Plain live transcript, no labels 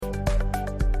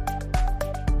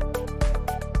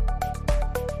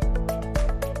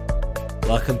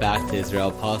Welcome back to Israel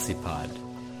Policy Pod.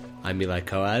 I'm Eli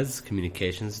Koaz,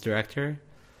 Communications Director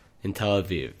in Tel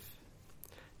Aviv.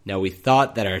 Now, we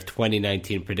thought that our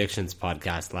 2019 predictions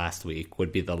podcast last week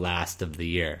would be the last of the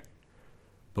year.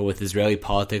 But with Israeli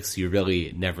politics, you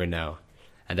really never know.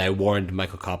 And I warned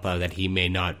Michael Koplow that he may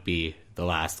not be the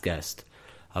last guest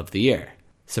of the year.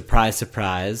 Surprise,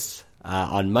 surprise.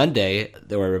 On Monday,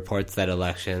 there were reports that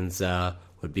elections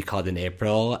would be called in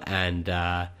April, and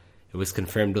it was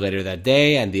confirmed later that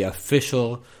day, and the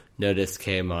official notice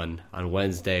came on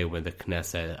Wednesday when the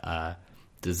Knesset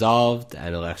dissolved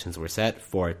and elections were set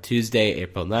for Tuesday,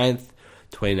 April 9th,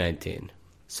 2019.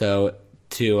 So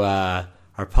to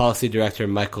our policy director,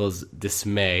 Michael's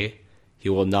dismay, he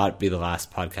will not be the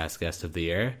last podcast guest of the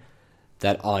year.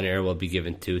 That honor will be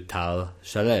given to Tal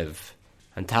Shalev.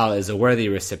 And Tal is a worthy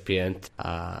recipient.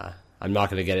 I'm not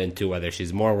going to get into whether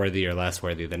she's more worthy or less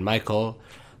worthy than Michael,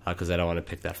 because I don't want to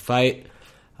pick that fight.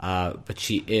 But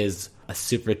she is a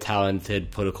super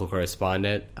talented political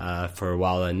correspondent for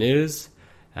Walla News,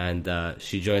 and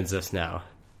she joins us now.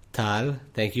 Tal,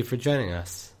 thank you for joining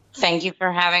us. Thank you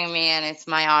for having me, and it's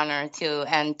my honor to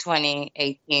end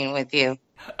 2018 with you.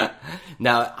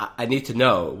 Now, I need to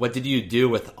know, what did you do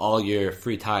with all your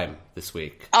free time this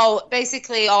week? Oh,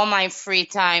 basically all my free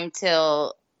time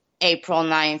till April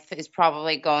 9th is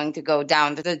probably going to go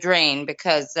down the drain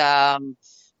because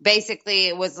basically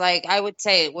it was like, I would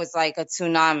say it was like a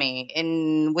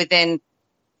tsunami. Within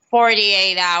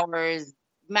 48 hours,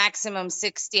 maximum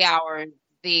 60 hours,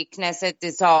 the Knesset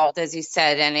dissolved, as you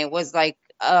said, and it was like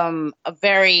a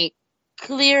very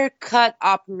clear-cut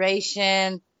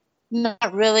operation.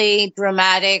 Not really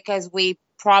dramatic as we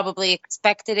probably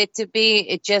expected it to be.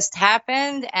 It just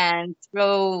happened and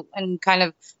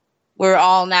we're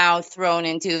all now thrown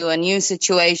into a new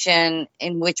situation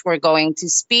in which we're going to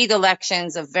speed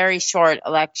elections, a very short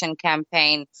election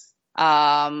campaign,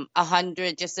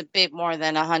 just a bit more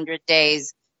than 100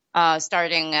 days,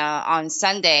 starting on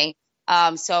Sunday.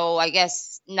 So I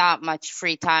guess not much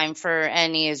free time for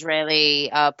any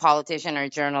Israeli politician or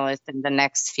journalist in the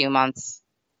next few months.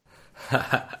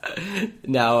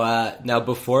 Now,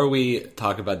 before we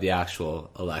talk about the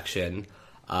actual election,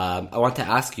 I want to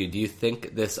ask you: do you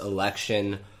think this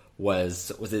election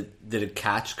did it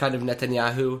catch kind of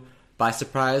Netanyahu by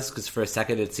surprise? Because for a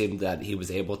second it seemed that he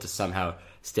was able to somehow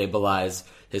stabilize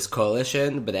his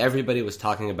coalition, but everybody was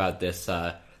talking about this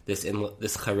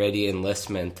Haredi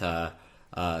enlistment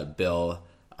bill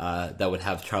that would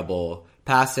have trouble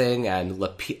passing, and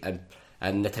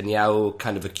Netanyahu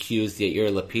kind of accused Yair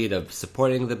Lapid of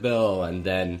supporting the bill and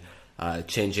then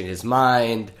changing his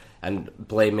mind and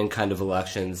blaming kind of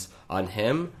elections on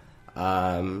him.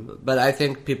 But I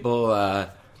think people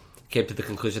came to the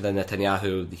conclusion that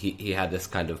Netanyahu, he had this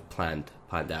kind of planned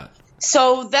out.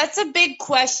 So that's a big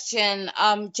question.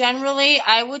 Generally,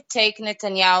 I would take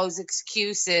Netanyahu's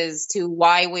excuses to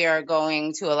why we are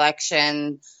going to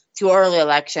early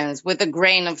elections with a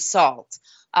grain of salt,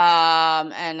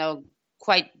 and a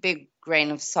quite big grain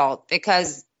of salt,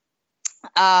 because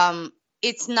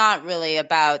it's not really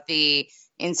about the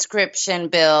inscription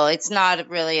bill. It's not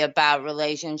really about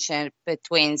relationship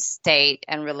between state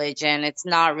and religion. It's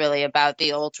not really about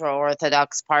the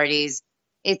ultra-Orthodox parties.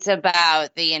 It's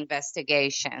about the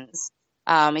investigations.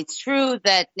 It's true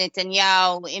that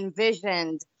Netanyahu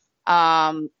envisioned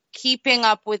keeping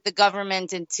up with the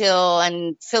government and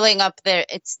filling up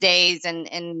its days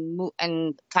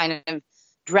and kind of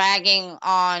dragging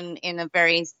on in a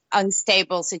very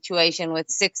unstable situation with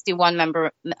 61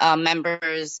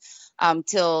 members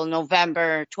till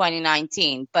November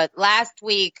 2019. But last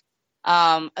week,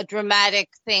 a dramatic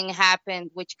thing happened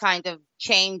which kind of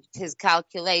changed his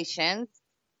calculations.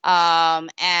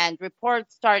 And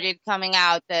reports started coming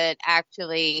out that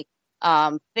actually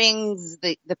the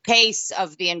pace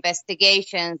of the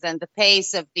investigations and the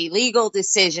pace of the legal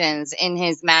decisions in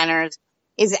his manners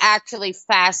is actually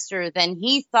faster than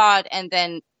he thought and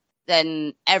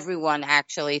than everyone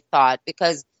actually thought,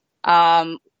 because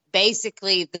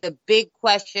basically the big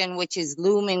question which is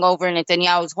looming over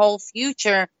Netanyahu's whole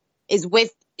future is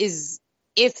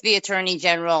if the Attorney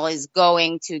General is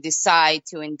going to decide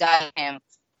to indict him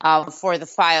for the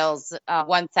files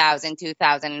 1,000,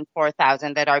 2,000, and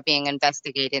 4,000 that are being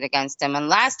investigated against him. And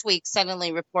last week,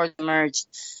 suddenly reports emerged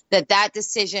that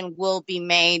decision will be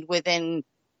made within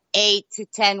 8 to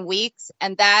 10 weeks.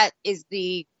 And that is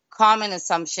the common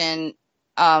assumption,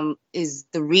 is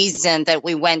the reason that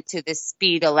we went to this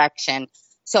speed election.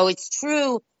 So it's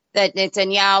true that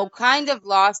Netanyahu kind of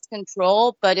lost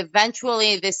control, but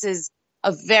eventually this is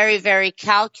a very, very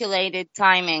calculated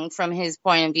timing from his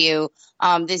point of view.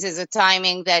 This is a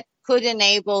timing that could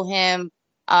enable him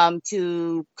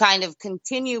to kind of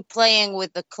continue playing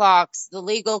with the clocks, the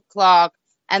legal clock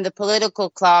and the political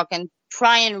clock, and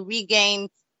try and regain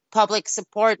public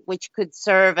support, which could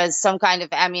serve as some kind of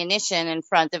ammunition in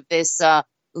front of this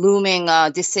looming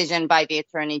decision by the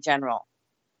Attorney General.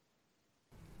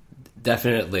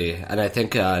 Definitely. And I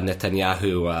think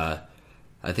Netanyahu,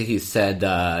 I think he said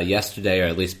yesterday, or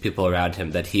at least people around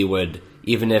him, that he would,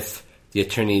 even if the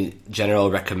Attorney General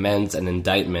recommends an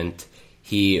indictment,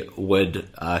 he would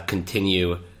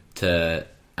continue to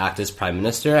act as Prime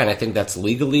Minister. And I think that's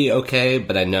legally okay,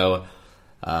 but I know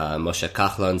Moshe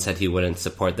Kachlon said he wouldn't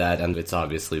support that, and it's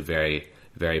obviously very,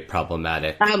 very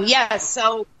problematic. Yes,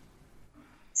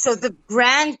 so the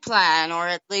grand plan, or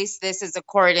at least this is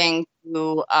according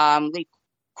to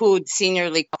Likud, senior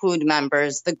Likud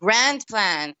members, the grand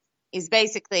plan is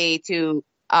basically to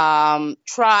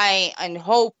try and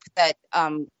hope that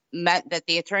that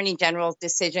the Attorney General's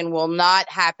decision will not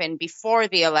happen before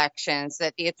the elections,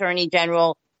 that the Attorney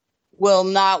General will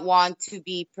not want to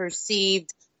be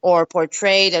perceived or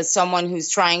portrayed as someone who's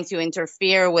trying to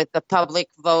interfere with the public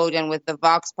vote and with the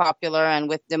Vox Popular and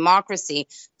with democracy.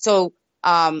 So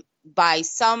Netanyahu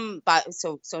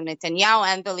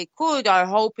and the Likud are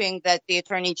hoping that the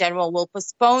Attorney General will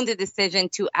postpone the decision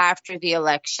to after the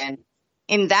election.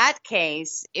 In that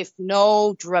case, if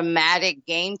no dramatic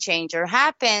game changer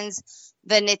happens,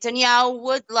 then Netanyahu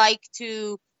would like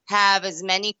to have as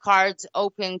many cards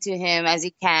open to him as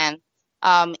he can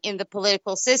in the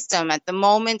political system. At the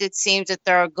moment, it seems that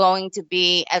there are going to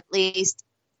be at least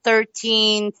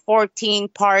 13, 14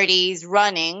 parties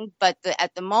running, but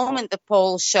at the moment, the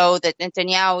polls show that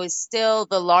Netanyahu is still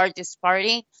the largest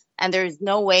party, and there is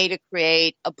no way to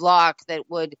create a bloc that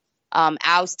would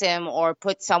oust him or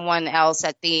put someone else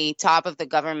at the top of the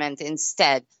government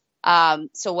instead.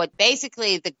 So what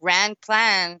basically the grand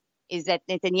plan is that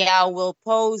Netanyahu will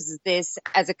pose this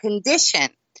as a condition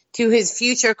to his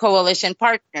future coalition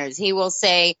partners. He will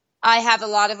say, I have a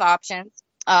lot of options,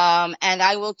 and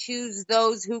I will choose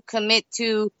those who commit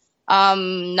to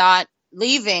not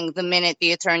leaving the minute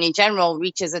the Attorney General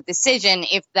reaches a decision,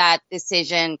 if that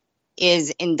decision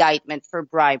is indictment for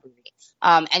bribery.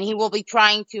 And he will be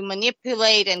trying to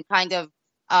manipulate and kind of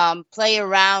play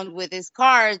around with his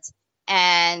cards.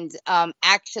 And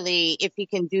actually, if he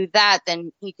can do that,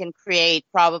 then he can create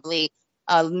probably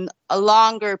a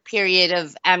longer period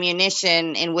of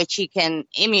ammunition in which he can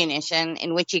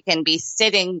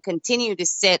continue to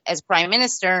sit as prime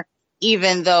minister,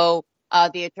 even though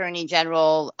the Attorney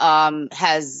General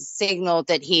has signaled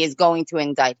that he is going to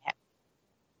indict him.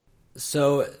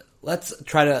 So let's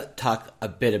try to talk a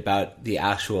bit about the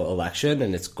actual election,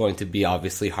 and it's going to be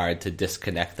obviously hard to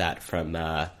disconnect that from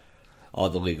all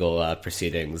the legal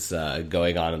proceedings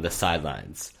going on the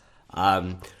sidelines.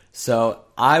 So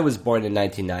I was born in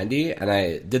 1990, and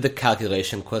I did the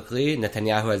calculation quickly.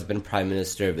 Netanyahu has been Prime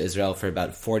Minister of Israel for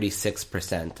about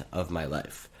 46% of my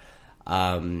life.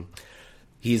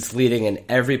 He's leading in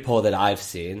every poll that I've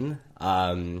seen.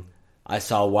 I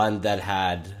saw one that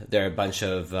there are a bunch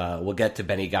of, we'll get to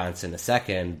Benny Gantz in a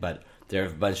second, but there are a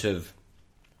bunch of,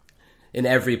 in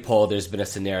every poll there's been a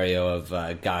scenario of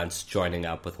Gantz joining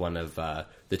up with one of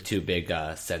the two big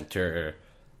center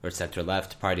or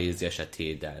center-left parties, Yesh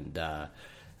Atid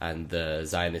and the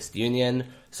Zionist Union.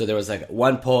 So there was like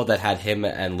one poll that had him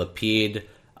and Lapid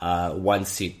 1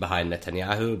 seat behind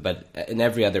Netanyahu, but in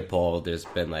every other poll there's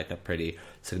been like a pretty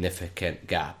significant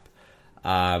gap.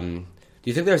 Do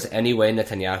you think there's any way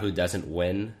Netanyahu doesn't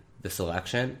win this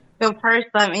election? So first,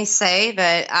 let me say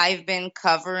that I've been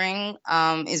covering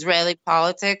Israeli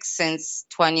politics since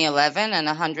 2011, and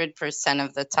 100%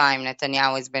 of the time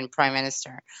Netanyahu has been prime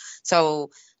minister. So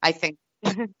I think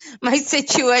my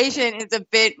situation is a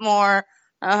bit more,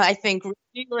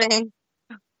 revealing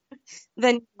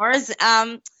than yours.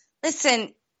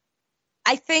 Listen,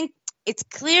 I think it's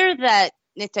clear that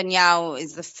Netanyahu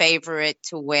is the favorite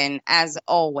to win, as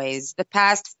always. The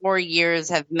past 4 years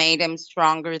have made him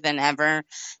stronger than ever.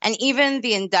 And even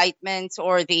the indictments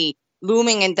or the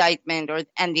looming indictment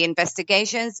and the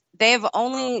investigations, they have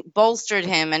only bolstered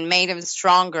him and made him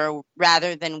stronger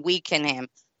rather than weaken him.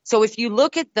 So if you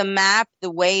look at the map the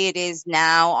way it is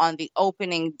now in the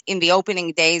opening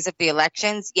days of the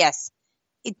elections, yes,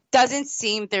 it doesn't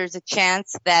seem there's a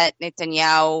chance that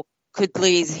Netanyahu could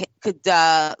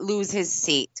lose his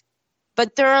seat.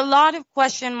 But there are a lot of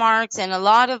question marks and a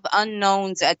lot of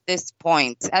unknowns at this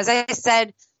point. As I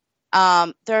said,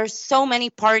 there are so many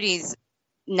parties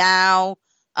now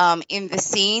in the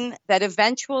scene that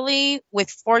eventually, with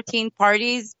 14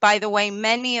 parties, by the way,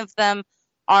 many of them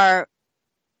are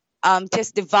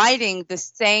just dividing the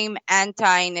same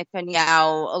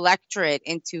anti-Netanyahu electorate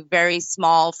into very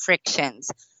small frictions.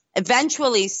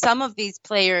 Eventually, some of these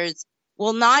players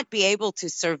will not be able to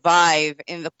survive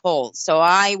in the polls. So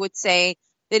I would say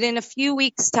that in a few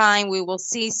weeks' time, we will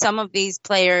see some of these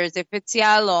players, if it's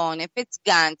Ya'alon, if it's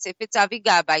Gantz, if it's Avi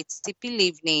Gabay, Tzipi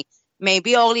Livni,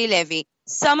 maybe Orly Levy,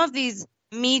 some of these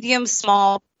medium,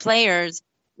 small players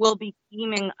will be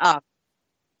teaming up.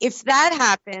 If that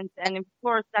happens, and of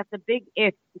course that's a big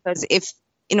if, because if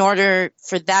in order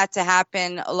for that to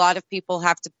happen, a lot of people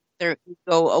have to put their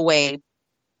ego away.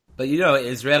 But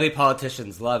Israeli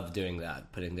politicians love doing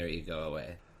that, putting their ego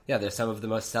away. Yeah, they're some of the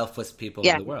most selfless people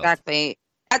in the world. Exactly.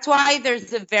 That's why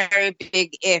there's a very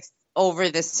big if over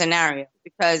this scenario,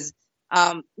 because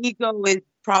ego is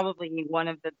probably one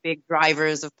of the big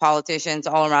drivers of politicians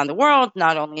all around the world,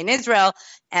 not only in Israel.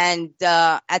 And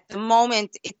at the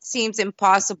moment, it seems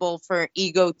impossible for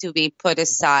ego to be put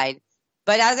aside.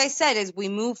 But as I said, as we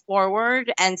move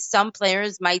forward, and some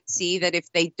players might see that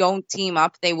if they don't team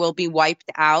up, they will be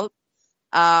wiped out,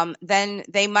 then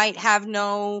they might have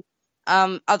no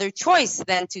other choice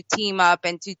than to team up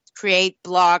and to create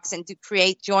blocks and to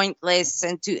create joint lists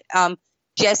and to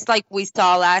just like we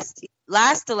saw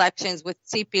last elections with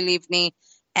Tzipi Livni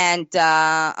and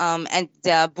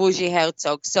Bougie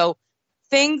Herzog. So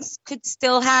things could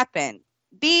still happen.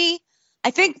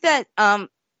 I think that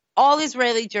all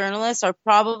Israeli journalists are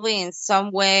probably in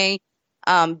some way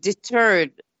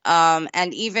deterred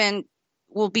and even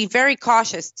will be very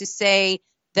cautious to say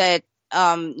that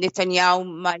Netanyahu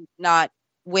might not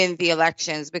win the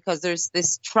elections, because there's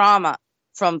this trauma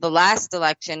from the last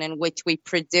election in which we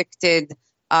predicted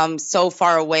so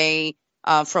far away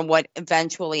from what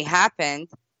eventually happened.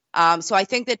 So I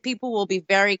think that people will be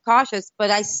very cautious,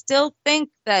 but I still think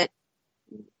that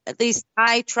at least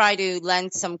I try to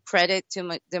lend some credit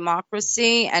to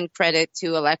democracy and credit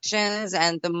to elections.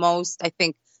 And I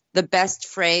think the best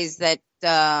phrase that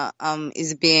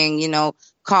is being,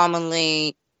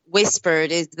 commonly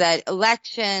whispered is that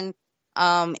election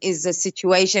is a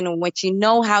situation in which you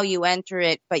know how you enter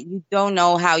it, but you don't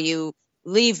know how you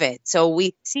leave it. So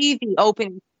we see the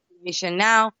opening situation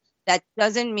now. That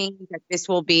doesn't mean that this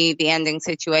will be the ending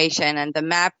situation, and the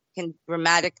map can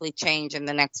dramatically change in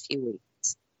the next few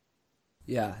weeks.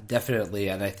 Yeah, definitely.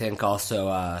 And I think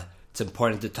also it's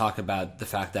important to talk about the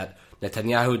fact that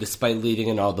Netanyahu, despite leading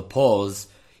in all the polls,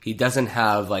 he doesn't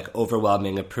have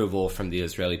overwhelming approval from the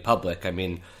Israeli public. I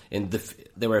mean,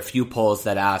 there were a few polls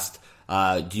that asked,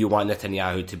 do you want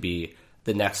Netanyahu to be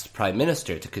the next prime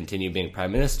minister, to continue being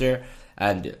prime minister?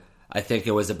 And I think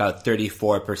it was about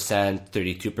 34%,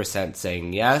 32%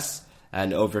 saying yes,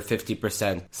 and over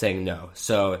 50% saying no.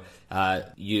 So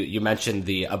you mentioned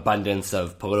the abundance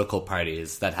of political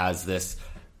parties that has this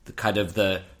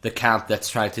the camp that's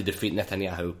trying to defeat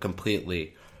Netanyahu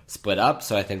completely split up.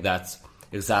 So I think that's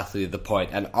exactly the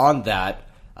point. And on that,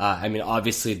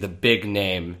 obviously the big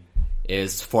name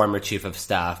is former Chief of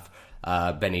Staff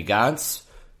Benny Gantz,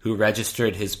 who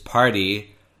registered his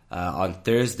party on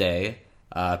Thursday.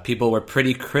 People were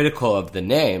pretty critical of the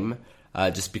name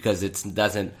just because it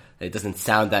doesn't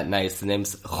sound that nice. The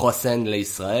name's Chosen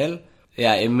LeIsrael.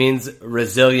 Yeah, it means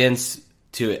resilience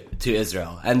to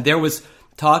Israel. And there was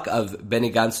talk of Benny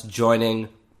Gantz joining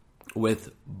with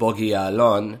Bogi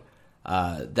Ya'alon.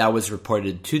 That was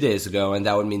reported 2 days ago, and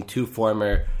that would mean two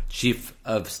former chief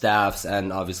of staffs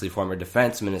and obviously former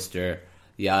defense minister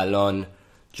Ya'alon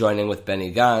joining with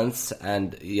Benny Gantz.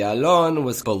 And Ya'alon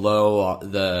was below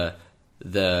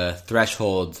the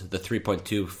threshold, the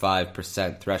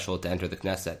 3.25% threshold to enter the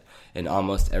Knesset in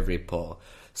almost every poll.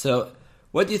 So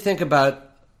what do you think about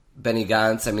Benny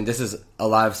Gantz? I mean, this is a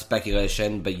lot of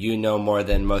speculation, but you know more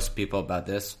than most people about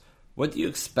this. What do you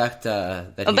expect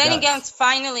that he Benny does? Gantz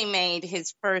finally made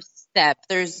his first step.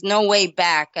 There's no way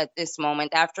back at this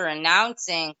moment after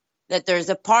announcing that there's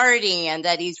a party and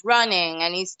that he's running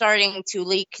and he's starting to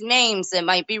leak names that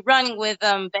might be running with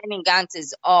him. Benny Gantz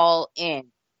is all in.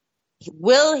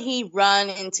 Will he run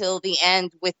until the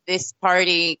end with this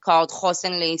party called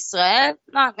Chosen LeIsrael?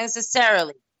 Not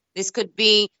necessarily. This could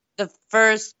be the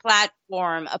first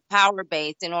platform, a power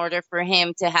base, in order for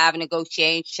him to have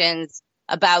negotiations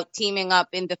about teaming up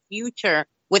in the future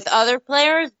with other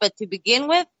players. But to begin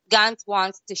with, Gantz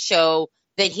wants to show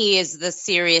that he is a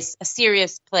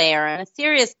serious player. And a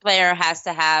serious player has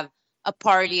to have a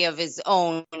party of his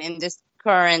own in this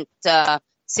current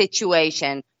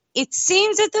situation. It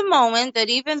seems at the moment that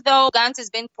even though Gantz has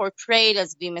been portrayed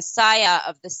as the messiah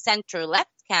of the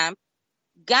center-left camp,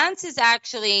 Gantz is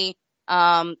actually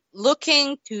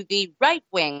looking to the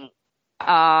right-wing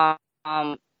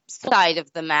side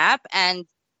of the map and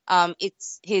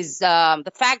It's his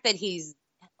the fact that he's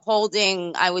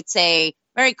holding, I would say,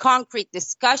 very concrete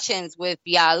discussions with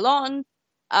Ya'alon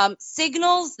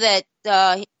signals that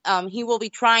he will be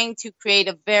trying to create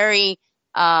a very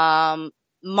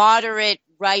moderate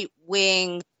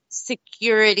right-wing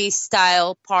security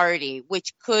style party,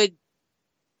 which could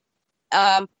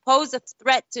pose a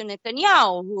threat to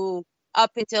Netanyahu, who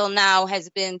up until now has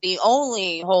been the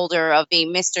only holder of the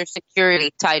Mr.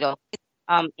 Security title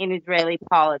in Israeli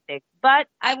politics. But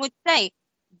I would say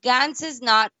Gantz has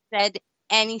not said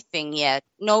anything yet.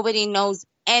 Nobody knows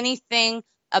anything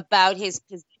about his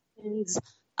positions.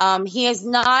 He has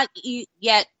not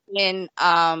yet been,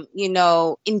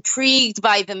 intrigued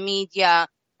by the media.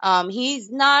 He's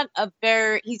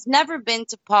never been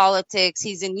to politics.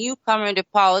 He's a newcomer to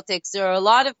politics. There are a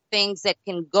lot of things that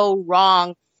can go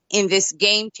wrong in this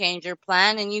game changer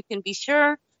plan, and you can be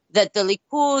sure that the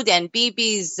Likud and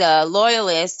Bibi's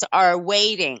loyalists are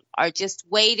just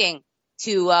waiting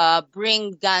to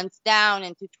bring Gantz down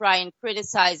and to try and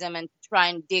criticize him and to try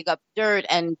and dig up dirt.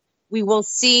 And we will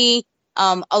see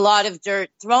a lot of dirt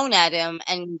thrown at him,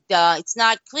 and it's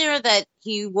not clear that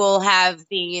he will have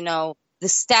the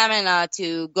stamina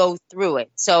to go through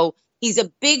it. So he's a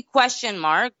big question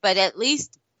mark, but at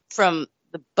least from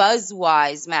the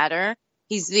buzz-wise matter,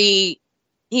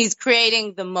 he's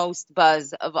creating the most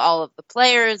buzz of all of the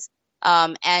players,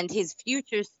 and his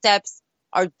future steps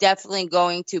are definitely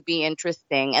going to be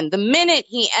interesting. And the minute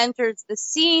he enters the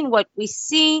scene, what we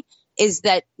see is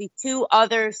that the two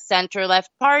other center-left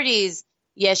parties,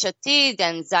 Yesh Atid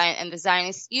and the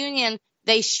Zionist Union,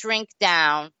 they shrink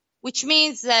down, which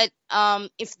means that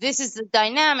if this is the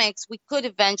dynamics, we could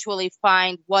eventually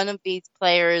find one of these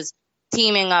players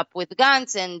teaming up with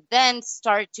Gantz and then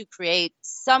start to create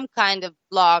some kind of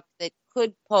bloc that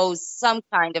could pose some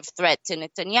kind of threat to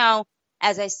Netanyahu.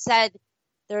 As I said,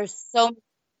 there's so much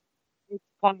at this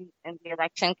point in the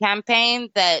election campaign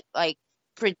that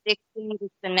predicting the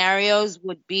scenarios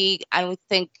would be, I would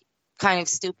think, kind of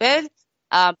stupid.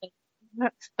 But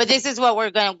this is what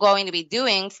we're going to be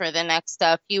doing for the next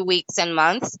few weeks and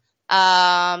months.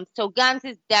 So Gantz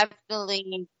is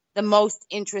definitely the most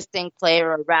interesting player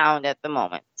around at the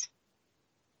moment.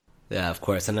 Yeah, of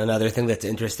course. And another thing that's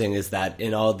interesting is that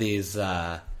in all these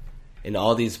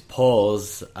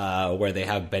polls where they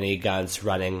have Benny Gantz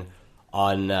running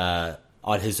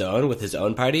on his own with his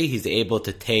own party, he's able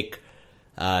to take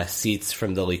seats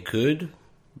from the Likud,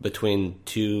 between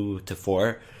 2 to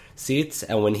 4 seats.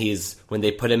 And when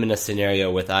they put him in a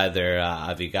scenario with either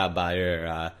Avi Gabay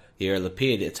or Yair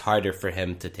Lapid, it's harder for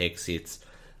him to take seats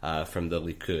from the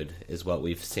Likud, is what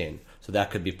we've seen. So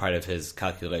that could be part of his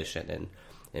calculation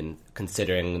in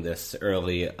considering this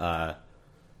early, the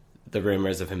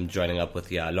rumors of him joining up with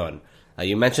Ya'alon.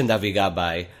 You mentioned Avi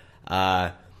Gabay.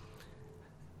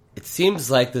 It seems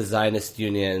like the Zionist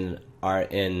Union are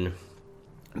in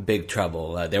big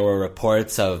trouble. There were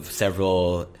reports of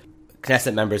several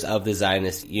Knesset members of the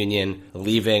Zionist Union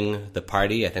leaving the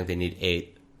party. I think they need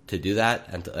 8 to do that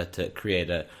and to create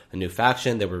a new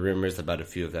faction. There were rumors about a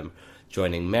few of them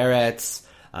joining Meretz.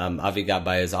 Avi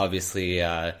Gabay is obviously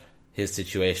his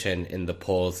situation in the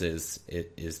polls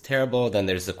is terrible. Then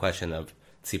there's the question of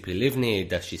Tzipi Livni.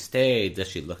 Does she stay? Does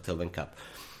she look to link up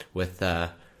with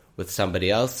somebody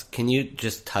else? Can you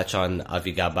just touch on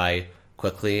Avi Gabay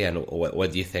quickly, and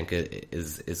what do you think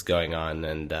is going on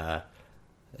and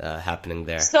happening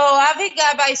there? So Avi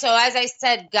Gabay, so as I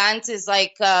said, Gantz is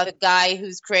the guy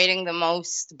who's creating the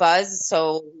most buzz.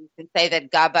 So you can say that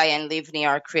Gabay and Livni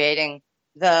are creating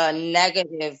the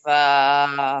negative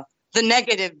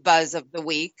buzz of the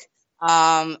week.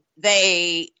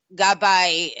 Gabay,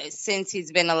 since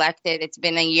he's been elected, it's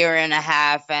been a year and a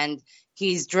half, and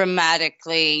he's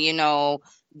dramatically,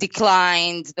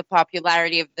 declined. The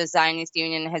popularity of the Zionist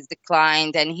Union has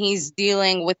declined, and he's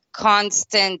dealing with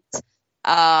constant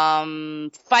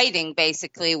fighting,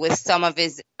 basically, with some of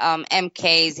his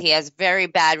MKs. He has very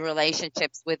bad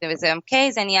relationships with his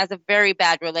MKs, and he has a very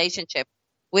bad relationship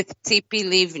with Tzipi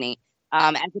Livni,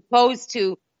 as opposed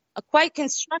to a quite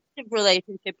constructive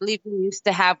relationship Livni used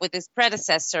to have with his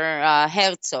predecessor,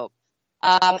 Herzog.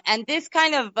 And this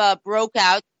kind of broke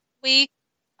out this week.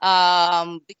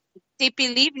 Tzipi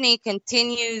Livni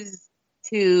continues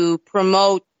to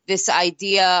promote this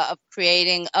idea of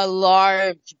creating a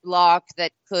large bloc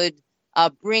that could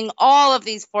bring all of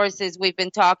these forces we've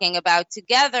been talking about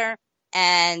together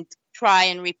and try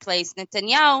and replace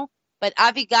Netanyahu. But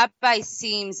Avi Gabay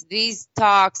seems these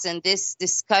talks and this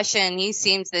discussion, he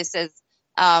seems this as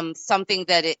something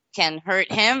that it can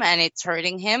hurt him, and it's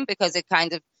hurting him because it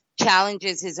kind of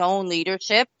challenges his own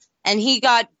leadership. And he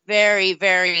got very,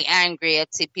 very angry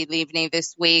at Tzipi Livni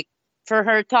this week for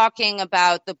her talking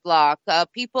about the bloc.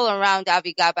 People around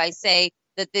Avi Gabay say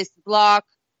that this bloc,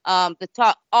 all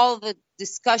the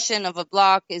discussion of a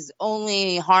bloc is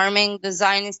only harming the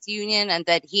Zionist Union, and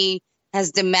that he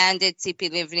has demanded Tzipi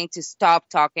Livni to stop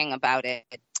talking about it.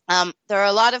 There are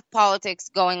a lot of politics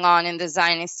going on in the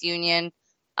Zionist Union.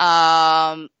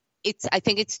 I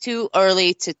think it's too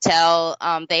early to tell.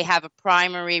 They have a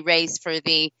primary race for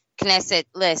the Knesset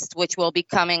list, which will be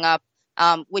coming up,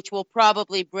 which will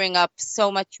probably bring up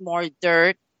so much more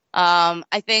dirt.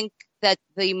 I think that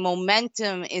the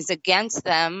momentum is against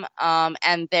them,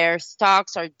 and their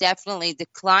stocks are definitely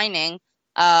declining.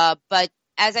 But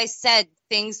as I said,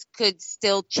 things could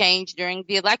still change during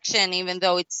the election, even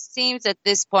though it seems at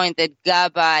this point that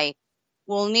Gabay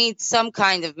will need some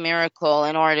kind of miracle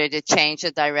in order to change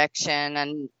the direction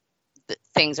and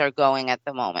things are going at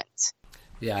the moment.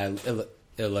 Yeah,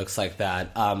 it looks like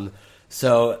that.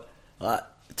 So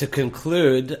to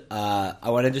conclude, I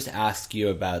want to just ask you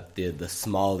about the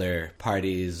smaller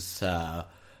parties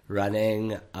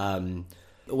running.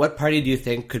 What party do you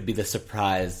think could be the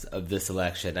surprise of this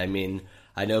election? I mean,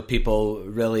 I know people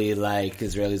really like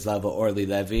Israeli Zlava Orly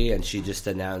Levy, and she just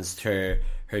announced her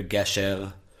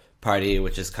Gesher party,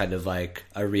 which is kind of like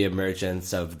a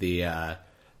reemergence of the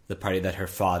party that her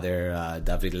father,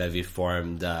 David Levy,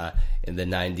 formed in the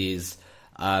 90s.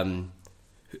 Who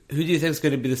do you think is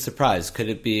going to be the surprise? Could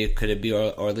it be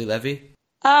Orly Levy?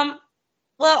 Well,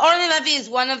 Orly Levy is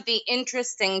one of the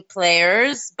interesting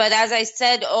players, but as I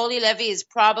said, Orly Levy is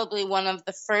probably one of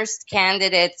the first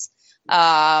candidates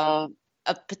that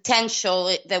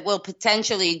will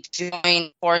potentially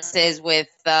join forces with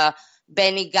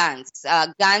Benny Gantz.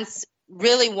 Gantz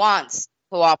really wants to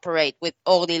cooperate with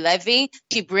Orly Levy.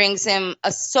 She brings him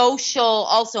a social,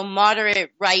 also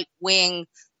moderate right-wing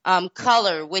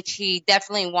color, which he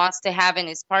definitely wants to have in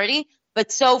his party.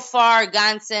 But so far,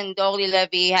 Gantz and Orly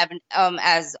Levy have,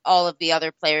 as all of the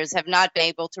other players, have not been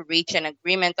able to reach an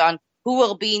agreement on who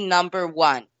will be number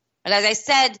one. But as I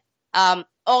said,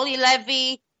 Orly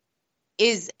Levy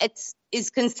is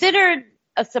considered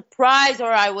a surprise,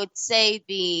 or I would say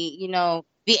the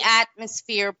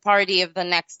atmosphere party of the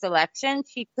next election.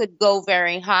 She could go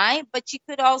very high, but she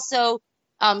could also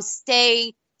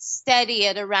stay steady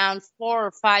at around 4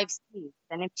 or 5 seats.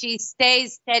 And if she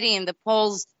stays steady in the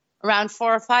polls around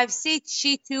 4 or 5 seats,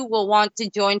 she too will want to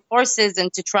join forces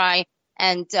and to try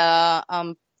and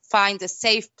find a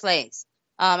safe place.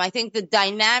 I think the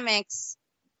dynamics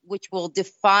which will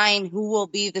define who will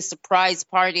be the surprise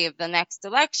party of the next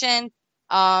election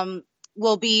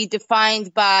will be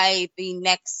defined by the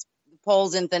next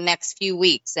polls in the next few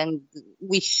weeks. And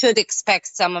we should expect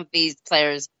some of these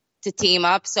players to team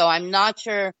up. So I'm not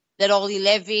sure that Orly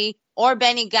Levy or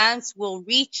Benny Gantz will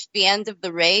reach the end of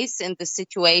the race in the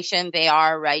situation they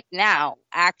are right now.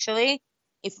 Actually,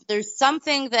 if there's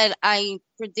something that I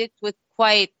predict with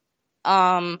quite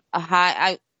a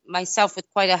high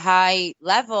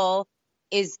level,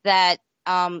 is that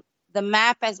the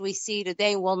map as we see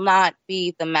today will not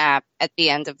be the map at the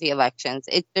end of the elections.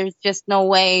 There's just no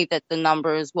way that the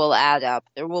numbers will add up.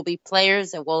 There will be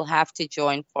players that will have to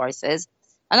join forces.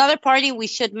 Another party we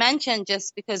should mention,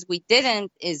 just because we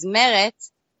didn't, is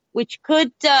Meretz, which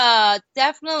could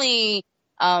definitely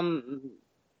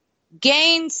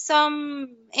gain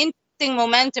some interesting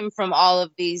momentum from all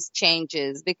of these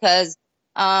changes. Because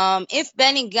if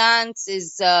Benny Gantz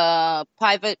is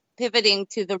pivoting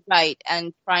to the right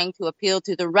and trying to appeal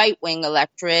to the right-wing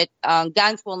electorate,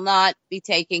 Gantz will not be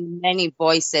taking many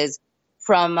voices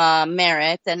from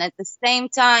Meretz. And at the same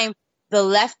time, the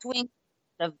left-wing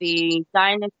of the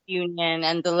Zionist Union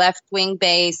and the left-wing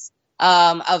base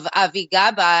of Avi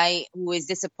Gabay, who is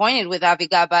disappointed with Avi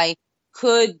Gabay,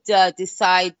 could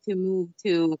decide to move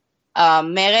to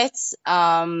Meretz.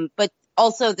 But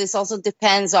this also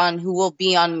depends on who will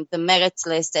be on the Meretz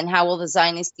list and how will the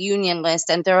Zionist Union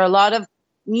list. And there are a lot of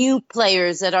new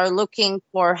players that are looking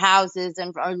for houses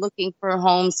and are looking for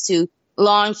homes to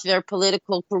launch their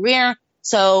political career.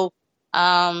 So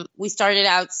we started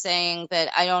out saying that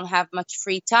I don't have much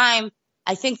free time.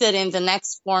 I think that in the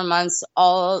next 4 months,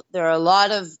 there are a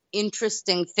lot of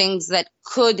interesting things that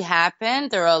could happen.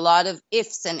 There are a lot of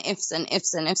ifs and ifs and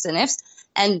ifs and ifs and ifs.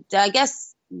 And I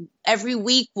guess every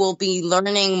week we'll be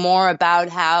learning more about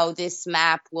how this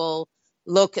map will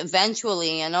look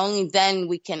eventually. And only then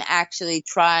we can actually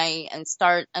try and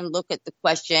start and look at the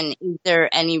question, is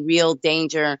there any real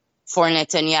danger for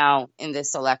Netanyahu in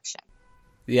this election?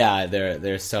 Yeah,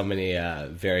 there's so many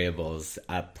variables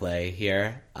at play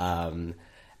here, and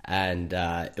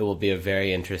it will be a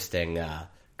very interesting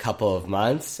couple of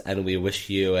months, and we wish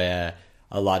you a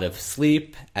lot of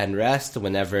sleep and rest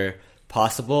whenever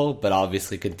possible, but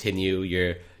obviously continue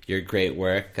your great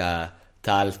work.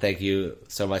 Tal, thank you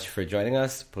so much for joining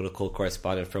us, political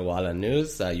correspondent for Walla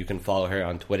News. You can follow her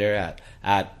on Twitter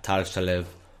at Tal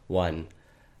Shalev1.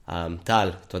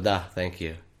 Tal, toda, thank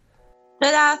you.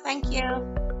 Toda, thank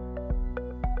you.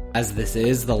 As this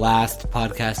is the last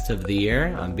podcast of the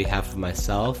year, on behalf of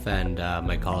myself and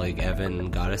my colleague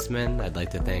Evan Gottesman, I'd like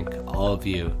to thank all of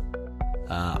you,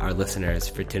 our listeners,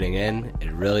 for tuning in.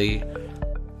 It really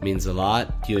means a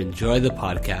lot. If you enjoy the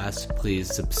podcast, please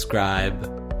subscribe,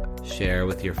 share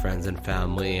with your friends and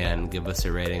family, and give us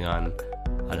a rating on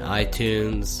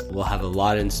iTunes. We'll have a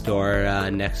lot in store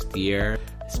next year,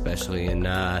 especially in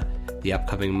the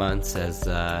upcoming months as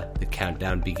the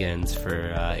countdown begins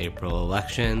for April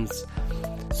elections.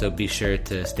 So be sure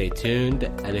to stay tuned,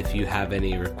 and if you have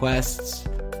any requests,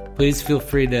 please feel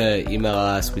free to email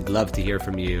us. We'd love to hear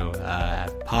from you at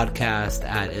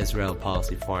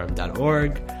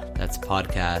podcast@israelpolicyforum.org. That's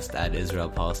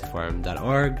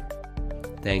podcast@israelpolicyforum.org.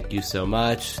 Thank you so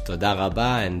much. Toda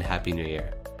rabba, and Happy New Year.